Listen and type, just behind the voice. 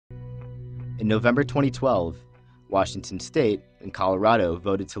In November 2012, Washington State and Colorado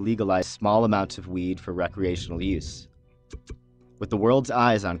voted to legalize small amounts of weed for recreational use. With the world's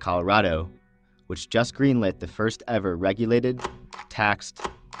eyes on Colorado, which just greenlit the first ever regulated, taxed,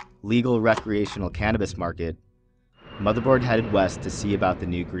 legal recreational cannabis market, Motherboard headed west to see about the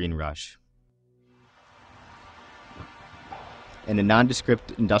new green rush. In a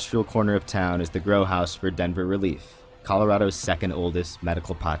nondescript industrial corner of town is the grow house for Denver Relief, Colorado's second oldest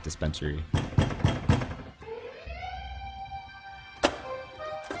medical pot dispensary.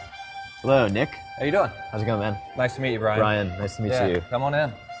 Hello, Nick. How you doing? How's it going, man? Nice to meet you, Brian. Brian, nice to meet you. Come on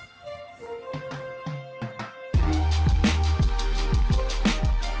in.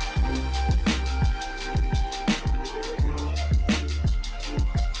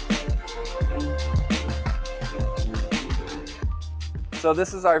 So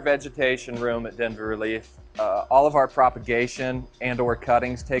this is our vegetation room at Denver Relief. All of our propagation and/or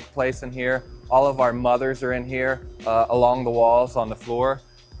cuttings take place in here. All of our mothers are in here along the walls on the floor.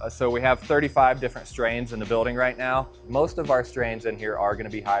 So we have 35 different strains in the building right now. Most of our strains in here are going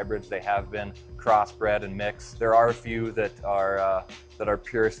to be hybrids. They have been crossbred and mixed. There are a few that are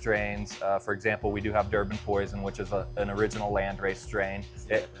pure strains. For example, we do have Durban Poison, which is an original landrace strain.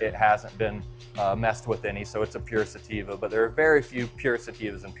 It hasn't been messed with any, so it's a pure sativa, but there are very few pure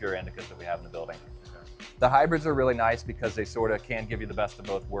sativas and pure indicas that we have in the building. The hybrids are really nice because they sort of can give you the best of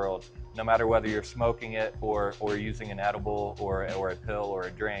both worlds. No matter whether you're smoking it or using an edible or a pill or a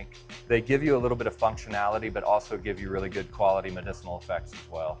drink, they give you a little bit of functionality, but also give you really good quality medicinal effects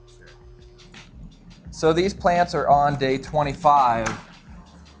as well. So these plants are on day 25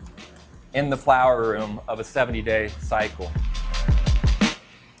 in the flower room of a 70-day cycle.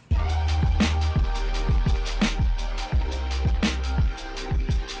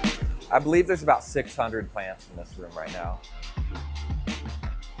 I believe there's about 600 plants in this room right now.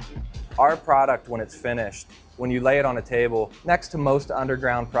 Our product, when it's finished, when you lay it on a table, next to most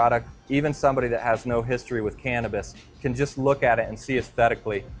underground product, even somebody that has no history with cannabis can just look at it and see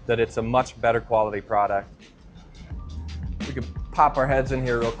aesthetically that it's a much better quality product. We could pop our heads in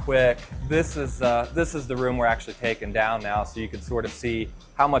here real quick. This is the room we're actually taking down now, so you can sort of see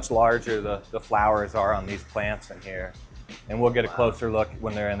how much larger the flowers are on these plants in here. And we'll get a closer look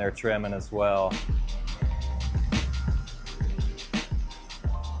when they're in there trimming as well.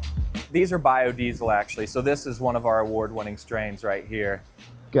 These are biodiesel actually, so this is one of our award-winning strains right here.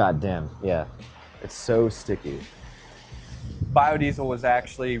 God damn, yeah. It's so sticky. Biodiesel was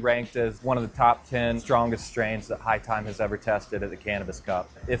actually ranked as one of the top 10 strongest strains that High Time has ever tested at the Cannabis Cup.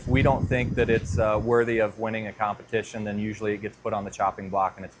 If we don't think that it's worthy of winning a competition, then usually it gets put on the chopping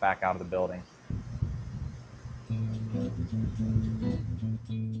block and it's back out of the building.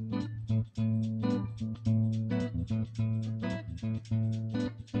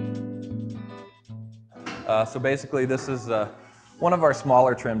 So basically this is one of our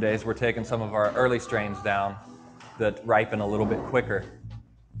smaller trim days. We're taking some of our early strains down that ripen a little bit quicker.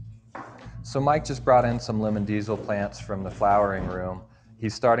 So Mike just brought in some lemon diesel plants from the flowering room.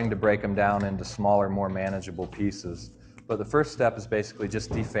 He's starting to break them down into smaller, more manageable pieces. But the first step is basically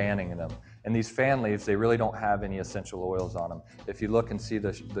just defanning them. And these fan leaves, they really don't have any essential oils on them. If you look and see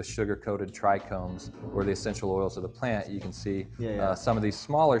the sugar-coated trichomes or the essential oils of the plant, you can see some of these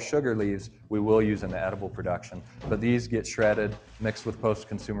smaller sugar leaves we will use in the edible production. But these get shredded, mixed with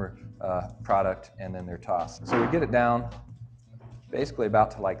post-consumer product, and then they're tossed. So we get it down basically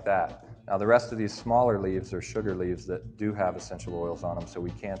about to like that. Now the rest of these smaller leaves are sugar leaves that do have essential oils on them, so we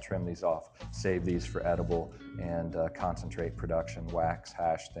can trim these off, save these for edible and concentrate production, wax,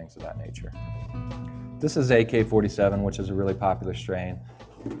 hash, things of that nature. This is AK-47, which is a really popular strain.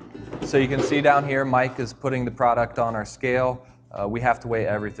 So you can see down here, Mike is putting the product on our scale. We have to weigh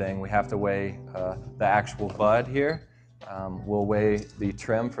everything. We have to weigh the actual bud here. We'll weigh the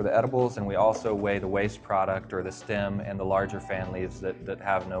trim for the edibles, and we also weigh the waste product or the stem and the larger fan leaves that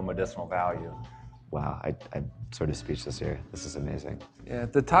have no medicinal value. Wow, I'm sort of speechless here. This is amazing. Yeah,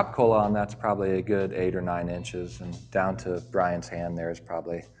 the top cola on that's probably a good 8 or 9 inches, and down to Brian's hand there is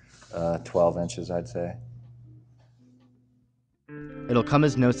probably 12 inches, I'd say. It'll come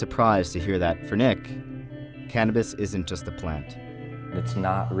as no surprise to hear that, for Nick, cannabis isn't just a plant. It's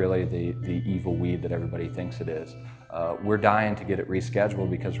not really the evil weed that everybody thinks it is. We're dying to get it rescheduled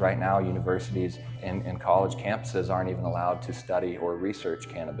because right now universities and college campuses aren't even allowed to study or research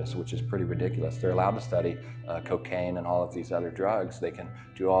cannabis, which is pretty ridiculous. They're allowed to study cocaine and all of these other drugs. They can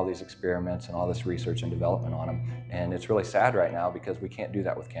do all these experiments and all this research and development on them. And it's really sad right now because we can't do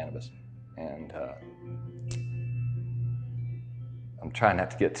that with cannabis. And I'm trying not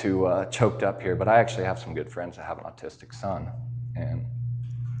to get too choked up here, but I actually have some good friends that have an autistic son. And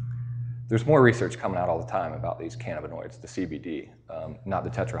There's more research coming out all the time about these cannabinoids, the CBD, not the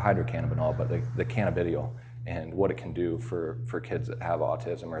tetrahydrocannabinol, but the cannabidiol, and what it can do for kids that have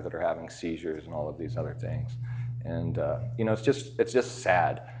autism or that are having seizures and all of these other things. And you know, it's just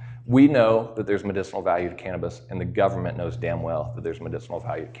sad. We know that there's medicinal value to cannabis, and the government knows damn well that there's medicinal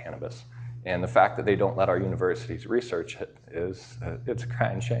value to cannabis. And the fact that they don't let our universities research it is, it's a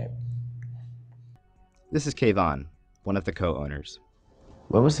crying shame. This is Kayvan, one of the co-owners.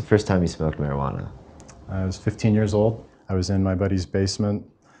 When was the first time you smoked marijuana? I was 15 years old. I was in my buddy's basement.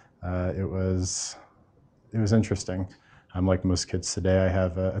 It was interesting. I'm like most kids today. I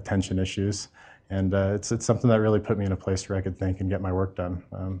have attention issues, and it's something that really put me in a place where I could think and get my work done.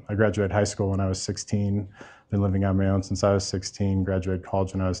 I graduated high school when I was 16. Been living on my own since I was 16. Graduated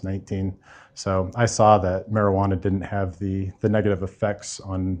college when I was 19. So I saw that marijuana didn't have the negative effects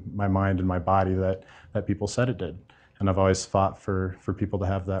on my mind and my body that people said it did. And I've always fought for people to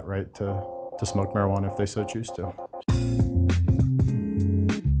have that right to smoke marijuana if they so choose to.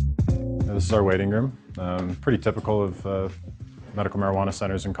 This is our waiting room. Pretty typical of medical marijuana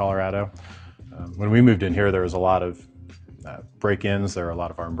centers in Colorado. When we moved in here, there was a lot of break-ins, there were a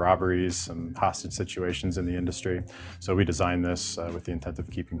lot of armed robberies and hostage situations in the industry. So we designed this with the intent of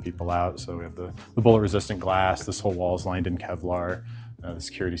keeping people out. So we have the bullet-resistant glass, this whole wall is lined in Kevlar. The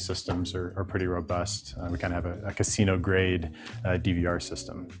security systems are pretty robust. We kind of have a casino-grade DVR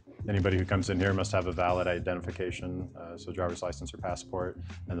system. Anybody who comes in here must have a valid identification, so driver's license or passport,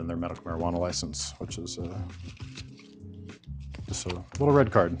 and then their medical marijuana license, which is just a little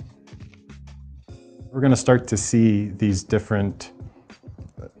red card. We're going to start to see these different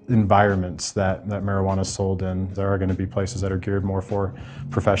environments that marijuana is sold in. There are going to be places that are geared more for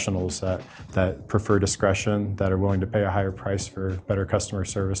professionals that prefer discretion, that are willing to pay a higher price for better customer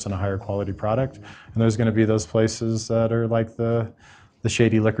service and a higher quality product. And there's going to be those places that are like the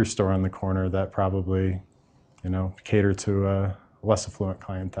shady liquor store on the corner that probably, you know, cater to a less affluent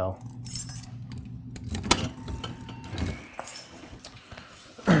clientele.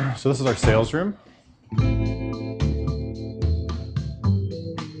 So this is our sales room.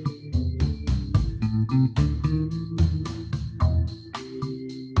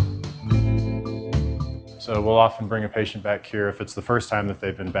 So we'll often bring a patient back here. If it's the first time that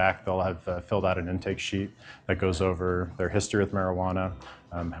they've been back, they'll have filled out an intake sheet that goes over their history with marijuana,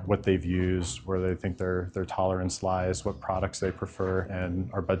 what they've used, where they think their tolerance lies, what products they prefer, and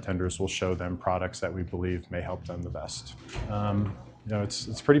our bud tenders will show them products that we believe may help them the best. You know,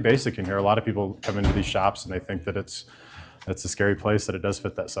 it's pretty basic in here. A lot of people come into these shops and they think that it's a scary place, that it does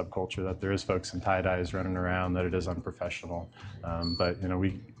fit that subculture, that there is folks in tie-dyes running around, that it is unprofessional. But you know,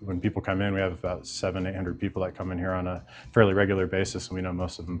 when people come in, we have about 700-800 people that come in here on a fairly regular basis, and we know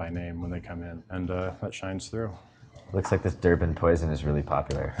most of them by name when they come in, and that shines through. Looks like this Durban poison is really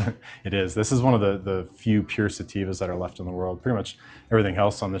popular. It is. This is one of the few pure sativas that are left in the world. Pretty much everything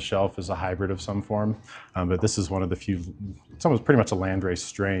else on the shelf is a hybrid of some form, but this is one of the few, it's almost pretty much a landrace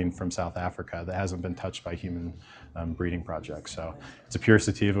strain from South Africa that hasn't been touched by human breeding projects. So it's a pure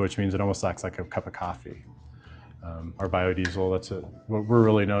sativa, which means it almost acts like a cup of coffee. Our biodiesel, that's what we're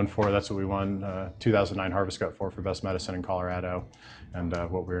really known for. That's what we won 2009 Harvest Cup for Best Medicine in Colorado, and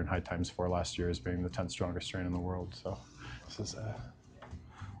what we were in High Times for last year is being the 10th strongest strain in the world. So this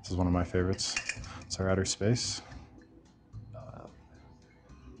is one of my favorites. It's our outer space.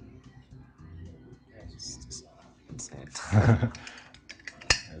 It's just insane.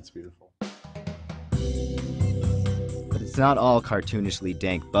 It's beautiful. But it's not all cartoonishly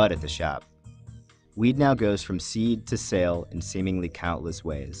dank bud at the shop. Weed now goes from seed to sale in seemingly countless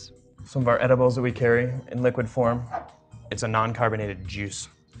ways. Some of our edibles that we carry in liquid form, it's a non-carbonated juice.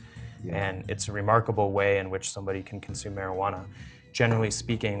 And it's a remarkable way in which somebody can consume marijuana. Generally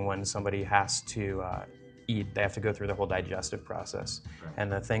speaking, when somebody has to eat, they have to go through the whole digestive process. And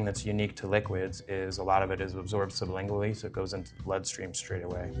the thing that's unique to liquids is a lot of it is absorbed sublingually, so it goes into the bloodstream straight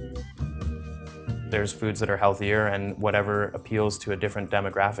away. There's foods that are healthier and whatever appeals to a different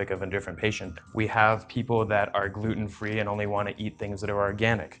demographic of a different patient. We have people that are gluten-free and only want to eat things that are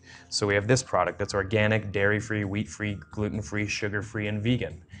organic. So we have this product that's organic, dairy-free, wheat-free, gluten-free, sugar-free, and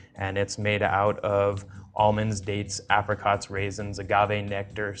vegan. And it's made out of almonds, dates, apricots, raisins, agave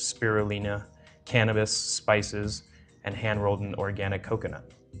nectar, spirulina, cannabis, spices, and hand-rolled and organic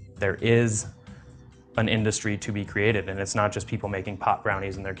coconut. There is an industry to be created, and it's not just people making pot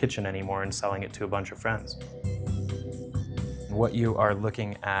brownies in their kitchen anymore and selling it to a bunch of friends. What you are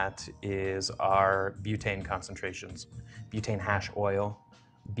looking at is our butane concentrations. Butane hash oil,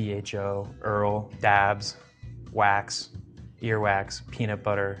 BHO, Earl, dabs, wax, earwax, peanut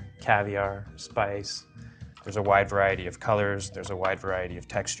butter, caviar, spice, There's a wide variety of colors, there's a wide variety of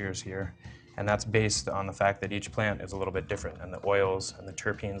textures here, and that's based on the fact that each plant is a little bit different, and the oils and the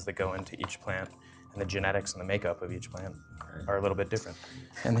terpenes that go into each plant and the genetics and the makeup of each plant are a little bit different.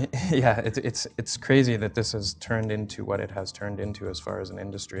 And yeah, it's crazy that this has turned into what it has turned into as far as an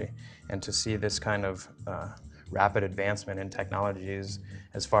industry, and to see this kind of rapid advancement in technologies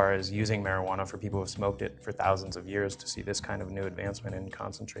as far as using marijuana for people who have smoked it for thousands of years, to see this kind of new advancement in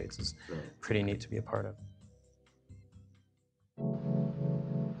concentrates is pretty neat to be a part of.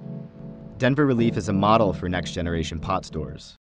 Denver Relief is a model for next-generation pot stores.